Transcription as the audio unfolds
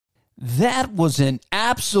That was an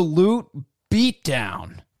absolute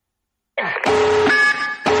beatdown.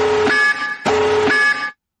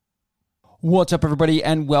 What's up, everybody,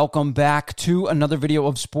 and welcome back to another video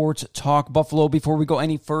of Sports Talk Buffalo. Before we go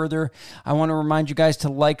any further, I want to remind you guys to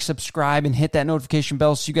like, subscribe, and hit that notification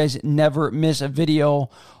bell so you guys never miss a video.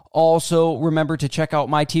 Also, remember to check out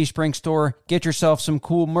my Teespring store. Get yourself some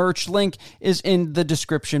cool merch. Link is in the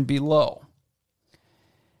description below.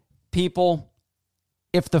 People,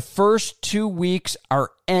 if the first 2 weeks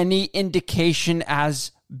are any indication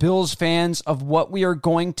as Bills fans of what we are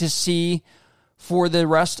going to see for the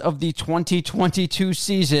rest of the 2022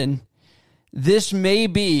 season, this may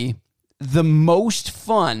be the most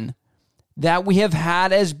fun that we have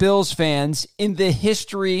had as Bills fans in the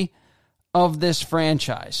history of this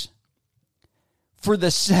franchise. For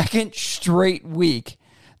the second straight week,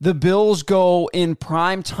 the Bills go in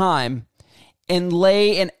prime time and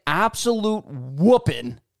lay an absolute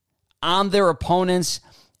whooping on their opponents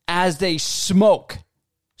as they smoke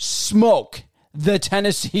the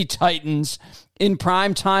Tennessee Titans in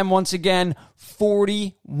prime time once again,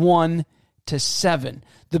 41-7.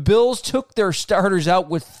 The Bills took their starters out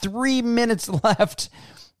with 3 minutes left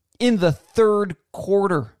in the third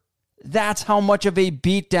quarter. That's how much of a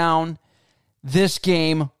beatdown this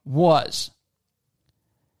game was.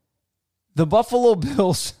 The Buffalo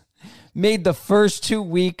Bills made the first 2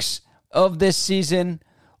 weeks of this season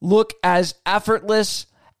look as effortless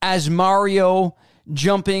as Mario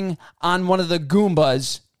jumping on one of the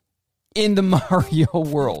Goombas in the Mario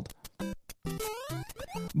world.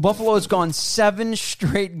 Buffalo has gone 7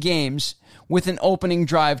 straight games with an opening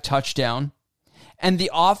drive touchdown, and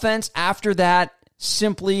the offense after that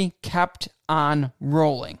simply kept on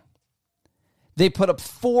rolling. They put up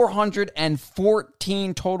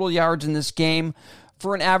 414 total yards in this game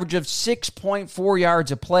for an average of 6.4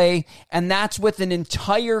 yards a play, and that's with an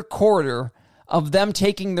entire quarter of them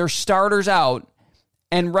taking their starters out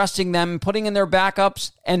and resting them, putting in their backups,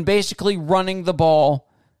 and basically running the ball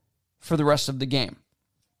for the rest of the game.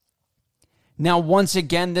 Now, once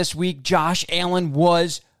again this week, Josh Allen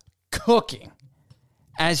was cooking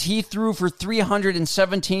as he threw for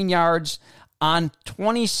 317 yards on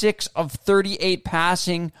 26 of 38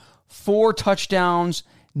 passing, 4 touchdowns,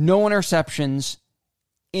 no interceptions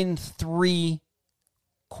in 3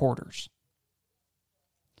 quarters.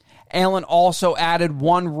 Allen also added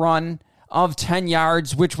 1 run of 10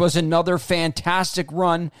 yards, which was another fantastic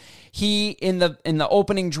run. He, in the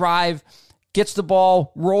opening drive, gets the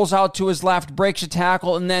ball, rolls out to his left, breaks a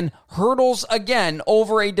tackle, and then hurdles again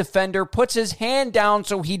over a defender, puts his hand down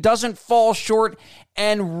so he doesn't fall short,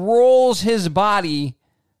 and rolls his body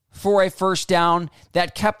for a first down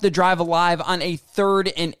that kept the drive alive on a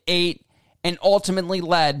 3rd and 8 and ultimately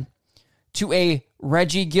led to a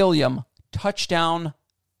Reggie Gilliam touchdown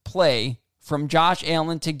play from Josh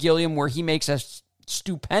Allen to Gilliam, where he makes a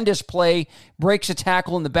stupendous play, breaks a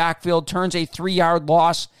tackle in the backfield, turns a 3-yard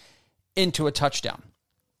loss into a touchdown.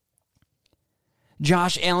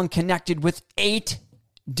 Josh Allen connected with 8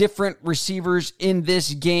 different receivers in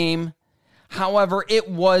this game. However, it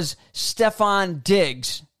was Stefon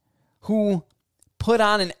Diggs who put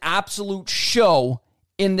on an absolute show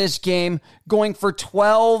in this game, going for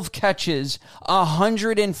 12 catches,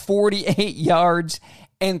 148 yards,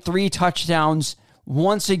 and 3 touchdowns.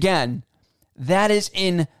 Once again, that is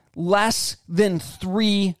in less than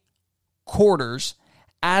 3 quarters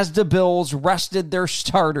as the Bills rested their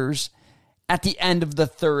starters at the end of the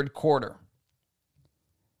third quarter.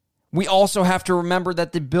 We also have to remember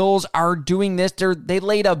that the Bills are doing this. They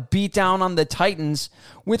laid a beatdown on the Titans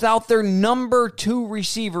without their number 2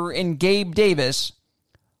 receiver in Gabe Davis,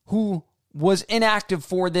 who was inactive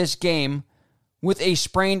for this game with a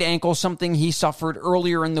sprained ankle, something he suffered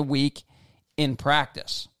earlier in the week in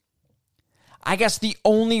practice. I guess the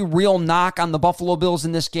only real knock on the Buffalo Bills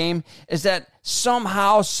in this game is that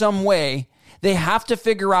somehow, some way, they have to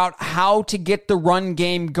figure out how to get the run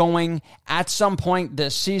game going at some point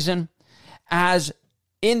this season. As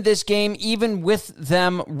in this game, even with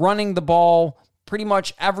them running the ball pretty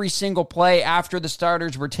much every single play after the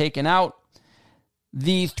starters were taken out,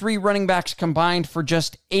 the 3 running backs combined for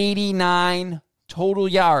just 89 total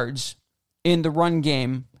yards in the run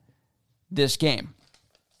game this game.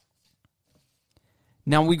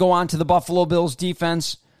 Now we go on to the Buffalo Bills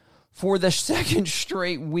defense. For the second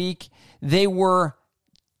straight week, they were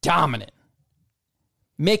dominant,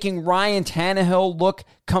 making Ryan Tannehill look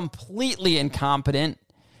completely incompetent,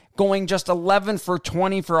 going just 11 for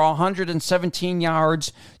 20 for 117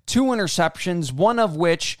 yards, 2 interceptions, one of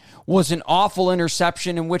which was an awful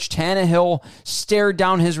interception in which Tannehill stared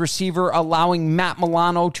down his receiver, allowing Matt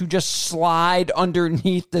Milano to just slide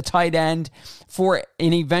underneath the tight end for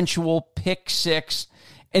an eventual pick six.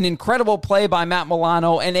 An incredible play by Matt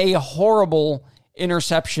Milano and a horrible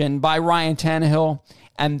interception by Ryan Tannehill,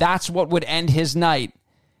 and that's what would end his night,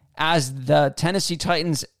 as the Tennessee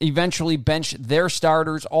Titans eventually benched their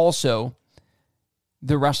starters also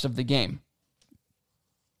the rest of the game.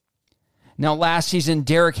 Now, last season,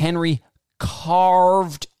 Derrick Henry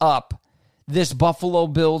carved up this Buffalo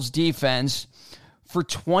Bills defense for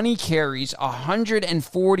 20 carries,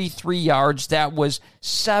 143 yards. That was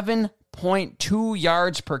 7.2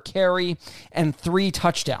 yards per carry and 3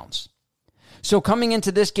 touchdowns. So coming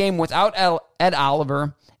into this game without Ed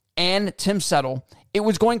Oliver and Tim Settle, it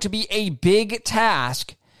was going to be a big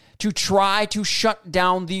task to try to shut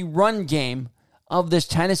down the run game of this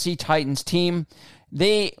Tennessee Titans team.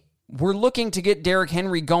 They were looking to get Derrick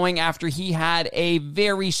Henry going after he had a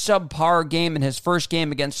very subpar game in his first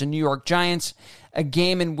game against the New York Giants, a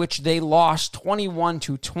game in which they lost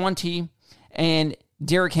 21-20, and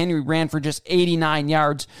Derrick Henry ran for just 89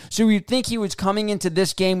 yards. So you'd think he was coming into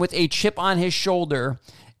this game with a chip on his shoulder,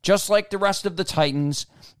 just like the rest of the Titans,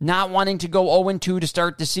 not wanting to go 0-2 to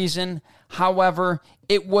start the season. However,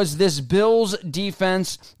 it was this Bills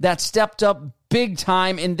defense that stepped up big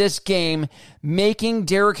time in this game, making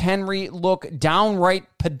Derrick Henry look downright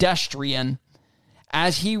pedestrian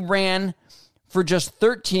as he ran for just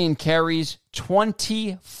 13 carries,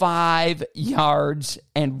 25 yards,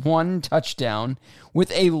 and 1 touchdown with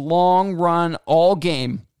a long run all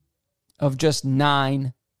game of just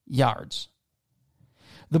 9 yards.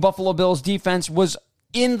 The Buffalo Bills defense was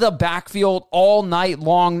in the backfield all night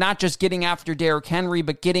long, not just getting after Derrick Henry,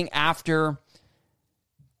 but getting after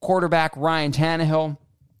quarterback Ryan Tannehill,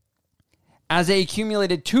 as they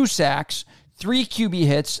accumulated 2 sacks, 3 QB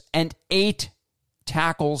hits, and 8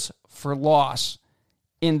 tackles for loss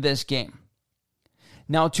in this game.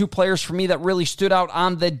 Now, 2 players for me that really stood out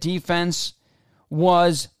on the defense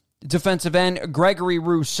was defensive end Gregory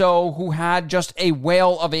Rousseau, who had just a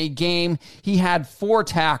whale of a game. He had 4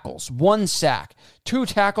 tackles, 1 sack, 2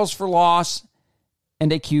 tackles for loss,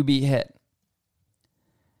 and a QB hit.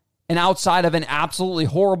 And outside of an absolutely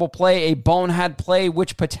horrible play, a bonehead play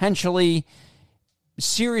which potentially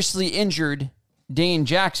seriously injured Dane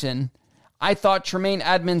Jackson, I thought Tremaine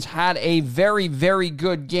Edmonds had a very, very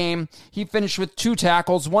good game. He finished with 2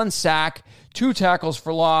 tackles, 1 sack, 2 tackles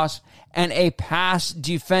for loss, and a pass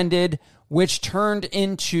defended, which turned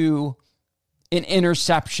into an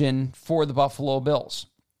interception for the Buffalo Bills.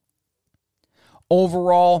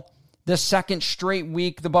 Overall, the second straight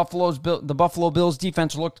week, the Buffalo Bills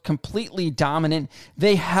defense looked completely dominant.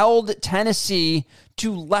 They held Tennessee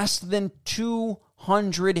to less than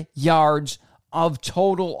 200 yards of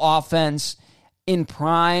total offense in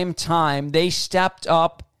prime time. They stepped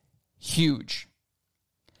up huge.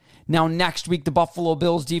 Now, next week, the Buffalo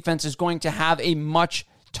Bills defense is going to have a much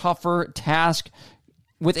tougher task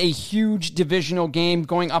with a huge divisional game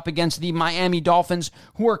going up against the Miami Dolphins,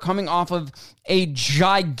 who are coming off of a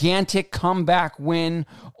gigantic comeback win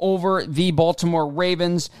over the Baltimore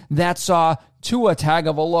Ravens that saw Tua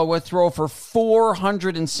Tagovailoa throw for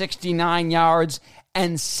 469 yards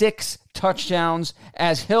and 6 touchdowns,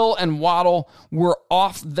 as Hill and Waddle were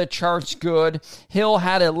off the charts good. Hill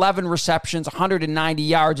had 11 receptions, 190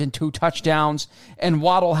 yards, and 2 touchdowns, and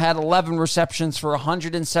Waddle had 11 receptions for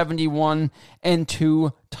 171 and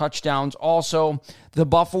 2 touchdowns. Also, the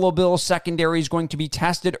Buffalo Bills secondary is going to be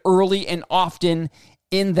tested early and often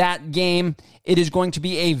in that game. It is going to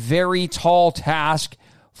be a very tall task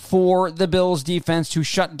for the Bills defense to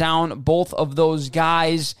shut down both of those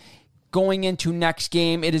guys. Going into next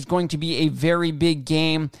game, it is going to be a very big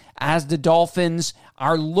game as the Dolphins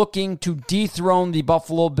are looking to dethrone the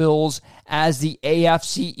Buffalo Bills as the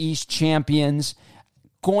AFC East champions.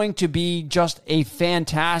 Going to be just a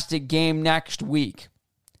fantastic game next week.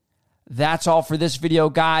 That's all for this video,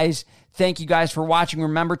 guys. Thank you guys for watching.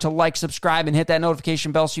 Remember to like, subscribe, and hit that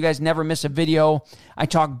notification bell so you guys never miss a video. I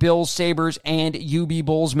talk Bills, Sabres, and UB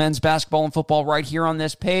Bulls men's basketball and football right here on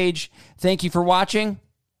this page. Thank you for watching.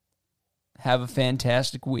 Have a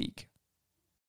fantastic week.